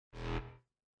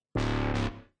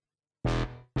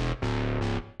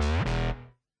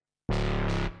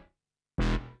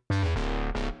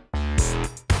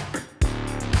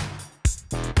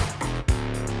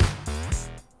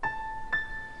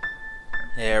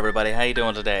Hey everybody, how you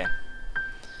doing today?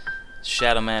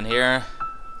 SHADOWMAN here.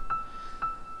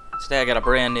 Today I got a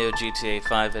brand new GTA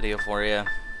 5 video for you.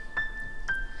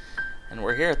 And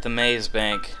we're here at the Maze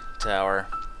Bank Tower.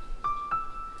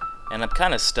 And I'm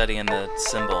kind of studying the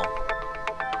symbol.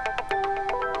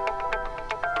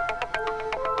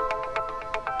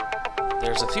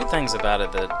 There's a few things about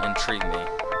it that intrigue me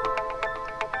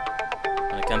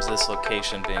when it comes to this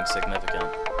location being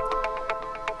significant.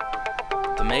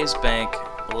 The Maze Bank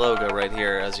logo right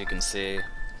here, as you can see,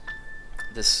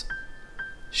 this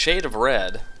shade of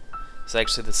red is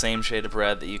actually the same shade of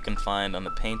red that you can find on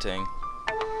the painting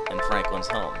in Franklin's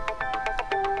home. It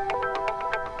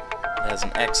has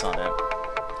an X on it,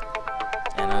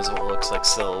 and as it looks like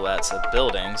silhouettes of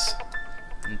buildings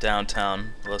in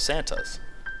downtown Los Santos.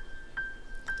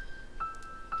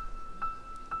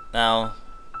 Now,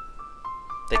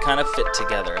 they kind of fit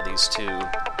together, these two,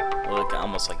 look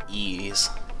almost like E's,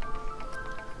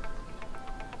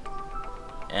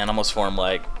 and almost form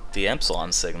like the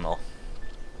epsilon signal.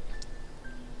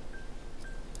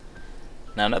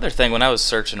 Now another thing, when I was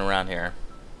searching around here,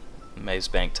 Maze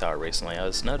Bank Tower recently, I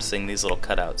was noticing these little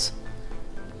cutouts.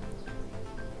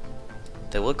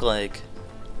 They look like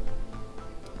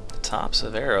the tops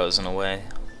of arrows in a way,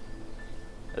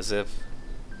 as if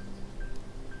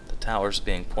the tower's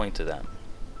being pointed at.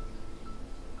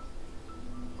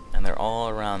 And they're all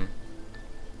around.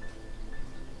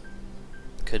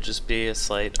 Could just be a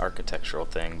slight architectural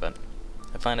thing, but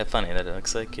I find it funny that it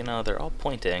looks like, you know, they're all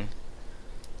pointing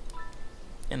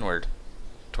inward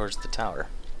towards the tower.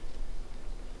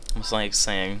 Almost like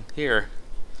saying, here,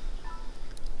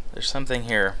 there's something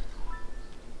here.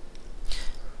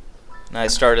 Now I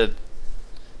started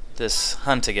this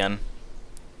hunt again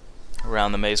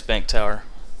around the Maze Bank Tower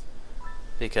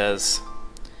because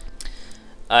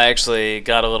I actually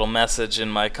got a little message in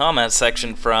my comment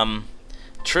section from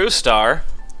TrueStar,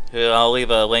 who I'll leave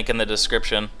a link in the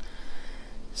description.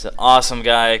 He's an awesome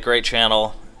guy, great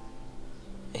channel.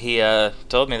 He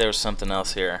told me there was something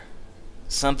else here.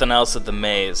 Something else at the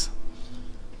maze.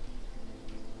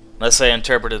 Unless I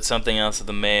interpreted something else at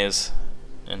the maze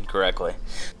incorrectly.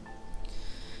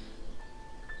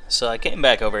 So I came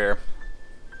back over here.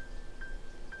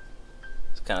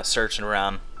 Just kind of searching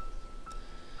around.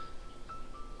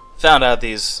 Found out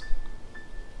these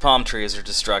palm trees are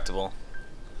destructible.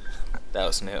 That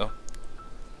was new.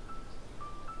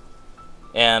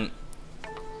 And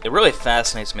it really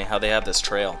fascinates me how they have this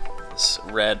trail, this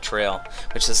red trail,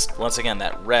 which is, once again,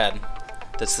 that red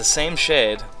that's the same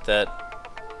shade that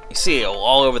you see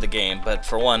all over the game, but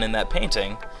for one, in that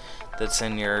painting that's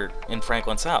in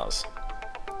Franklin's house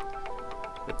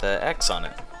with the X on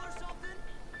it.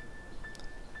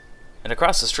 And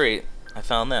across the street, I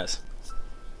found this.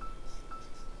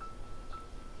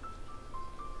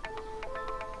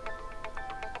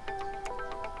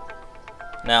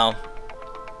 Now,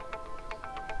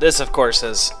 this of course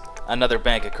is another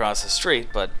bank across the street,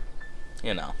 but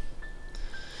you know.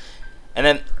 And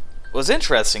then what's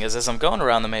interesting is as I'm going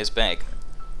around the Maze Bank,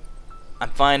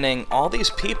 I'm finding all these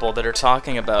people that are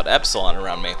talking about epsilon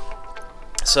around me.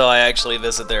 So I actually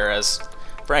visit there as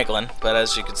Franklin, but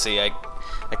as you can see, I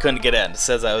couldn't get in. It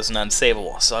says I was an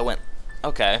unsavable. So I went,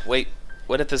 okay, wait,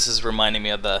 what if this is reminding me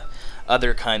of the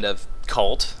other kind of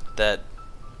cult that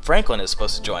Franklin is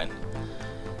supposed to join?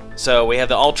 So we have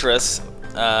the Ultras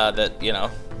that, you know,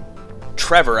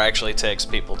 Trevor actually takes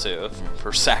people to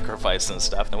for sacrifice and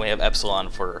stuff. Then we have Epsilon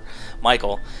for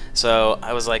Michael. So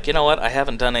I was like, you know what, I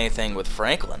haven't done anything with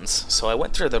Franklin's. So I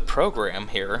went through the program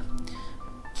here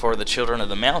for the Children of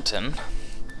the Mountain.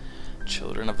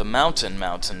 Children of the Mountain.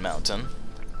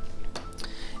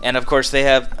 And of course they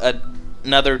have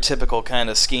another typical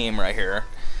kind of scheme right here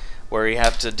where you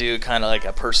have to do kind of like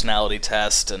a personality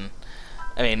test, and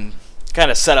I mean, kind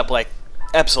of set up like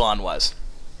Epsilon was.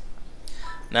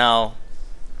 Now,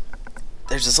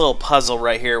 there's this little puzzle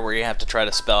right here where you have to try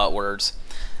to spell out words.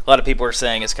 A lot of people are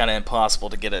saying it's kind of impossible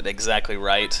to get it exactly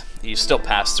right. You still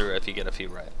pass through if you get a few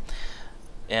right.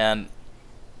 And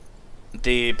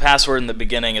the password in the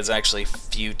beginning is actually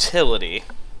futility,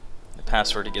 the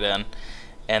password to get in.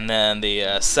 And then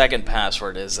the second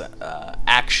password is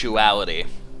actuality.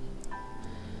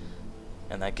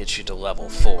 And that gets you to level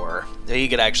 4. You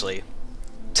could actually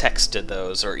texted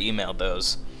those or emailed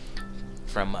those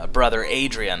from Brother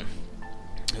Adrian,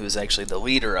 who's actually the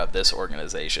leader of this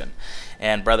organization.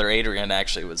 And Brother Adrian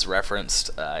actually was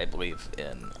referenced, I believe,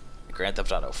 in Grand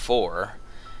Theft Auto 4,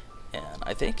 and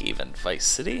I think even Vice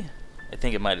City. I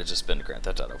think it might have just been Grand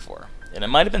Theft Auto 4. And it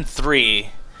might have been 3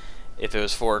 if it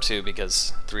was 4 too,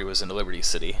 because 3 was in Liberty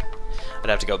City. I'd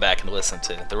have to go back and listen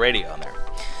to the radio on there.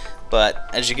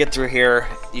 But as you get through here,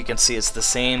 you can see it's the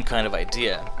same kind of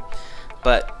idea.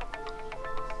 But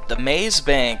the maze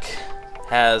bank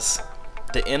has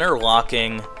the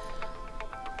interlocking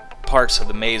parts of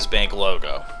the maze bank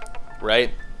logo,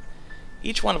 right?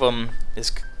 Each one of them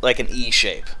is like an E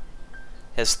shape,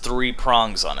 has 3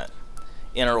 prongs on it,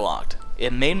 interlocked.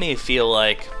 It made me feel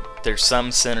like there's some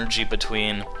synergy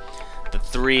between the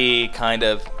 3 kind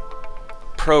of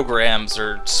programs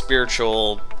or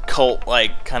spiritual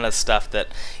cult-like kind of stuff that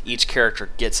each character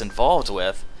gets involved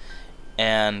with,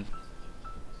 and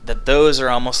that those are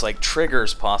almost like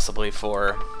triggers possibly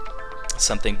for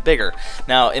something bigger.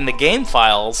 Now, in the game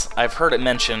files, I've heard it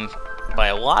mentioned by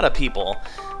a lot of people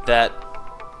that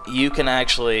you can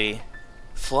actually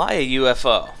fly a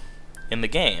UFO in the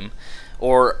game,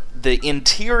 or the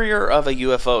interior of a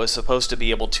UFO is supposed to be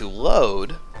able to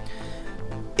load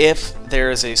if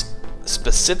there is a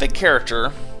specific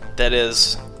character that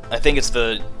is, I think it's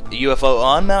the UFO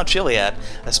on Mount Chiliad,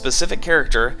 a specific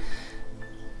character,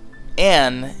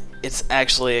 and it's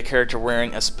actually a character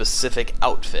wearing a specific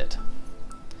outfit.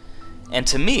 And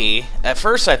to me, at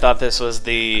first I thought this was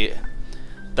the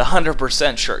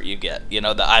 100% shirt you get, you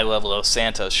know, the I Love Los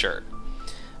Santos shirt.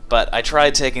 But I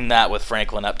tried taking that with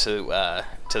Franklin up to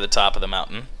the top of the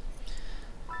mountain.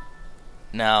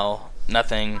 Now,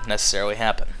 nothing necessarily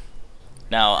happened.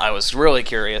 Now, I was really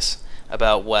curious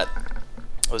about what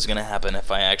was going to happen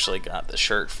if I actually got the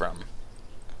shirt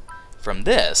from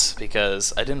this,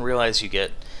 because I didn't realize you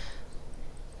get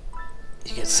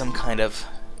some kind of,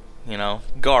 you know,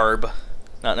 garb,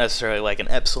 not necessarily like an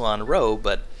Epsilon robe,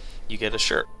 but you get a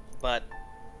shirt. But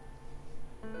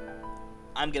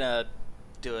I'm gonna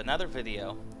do another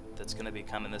video that's gonna be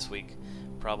coming this week,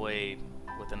 probably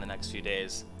within the next few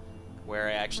days, where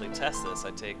I actually test this.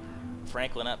 I take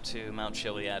Franklin up to Mount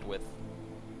Chiliad with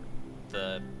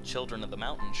the Children of the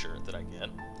Mountain shirt that I get,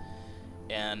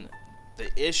 and the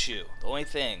only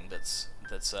thing that's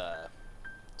it's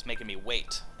making me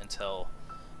wait until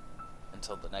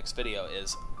the next video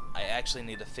is I actually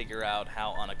need to figure out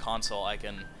how on a console I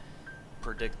can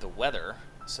predict the weather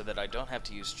so that I don't have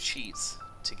to use cheats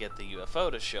to get the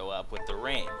UFO to show up with the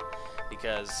rain,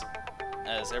 because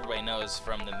as everybody knows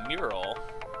from the mural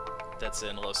that's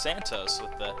in Los Santos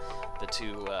with the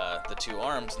two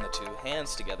arms and the 2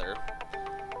 hands together,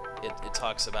 it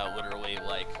talks about literally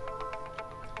like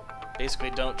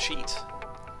basically don't cheat,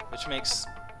 which makes,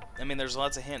 I mean, there's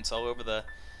lots of hints all over the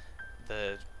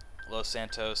Los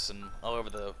Santos and all over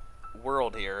the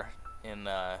world here in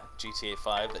GTA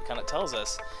 5 that kind of tells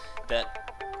us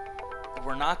that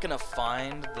we're not going to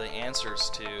find the answers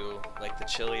to like the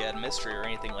Chiliad mystery or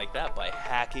anything like that by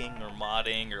hacking or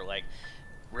modding or like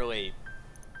really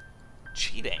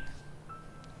cheating.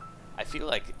 I feel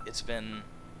like it's been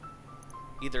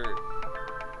either,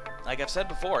 like I've said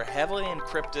before, heavily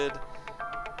encrypted,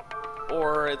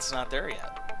 or it's not there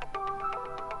yet.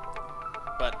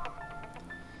 But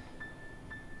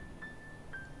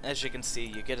as you can see,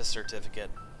 you get a certificate.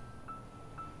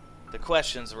 The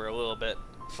questions were a little bit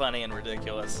funny and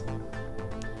ridiculous.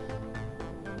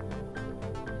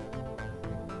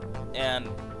 And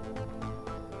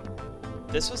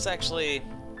this was actually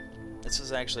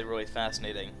really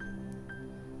fascinating,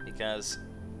 because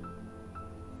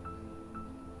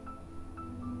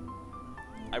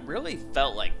I really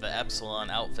felt like the Epsilon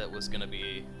outfit was going to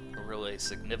be really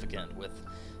significant with,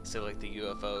 say, like the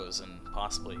UFOs and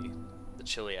possibly the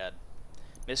Chiliad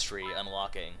mystery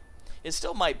unlocking. It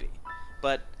still might be,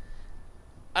 but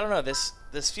I don't know,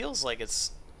 this feels like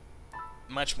it's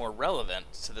much more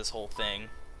relevant to this whole thing,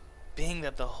 being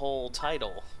that the whole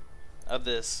title of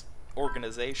this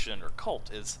organization or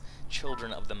cult is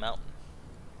Children of the Mountain.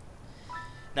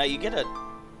 Now you get a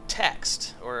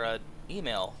text or an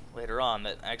email later on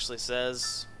that actually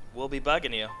says we'll be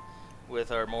bugging you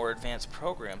with our more advanced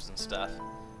programs and stuff,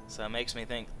 so it makes me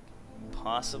think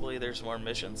possibly there's more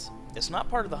missions. It's not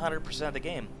part of the 100% of the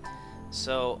game,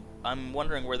 so I'm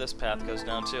wondering where this path goes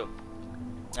down to.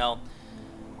 Now,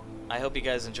 I hope you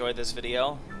guys enjoyed this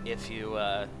video. If you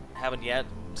haven't yet,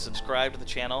 subscribe to the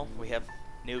channel. We have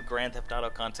new Grand Theft Auto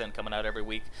content coming out every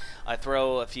week. I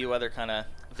throw a few other kind of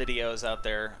videos out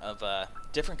there of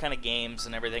different kind of games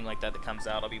and everything like that comes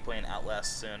out. I'll be playing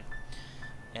Outlast soon.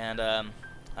 And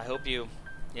I hope you,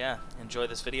 enjoy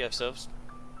this video. So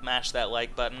smash that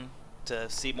like button to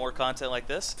see more content like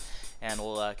this, and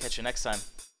we'll catch you next time.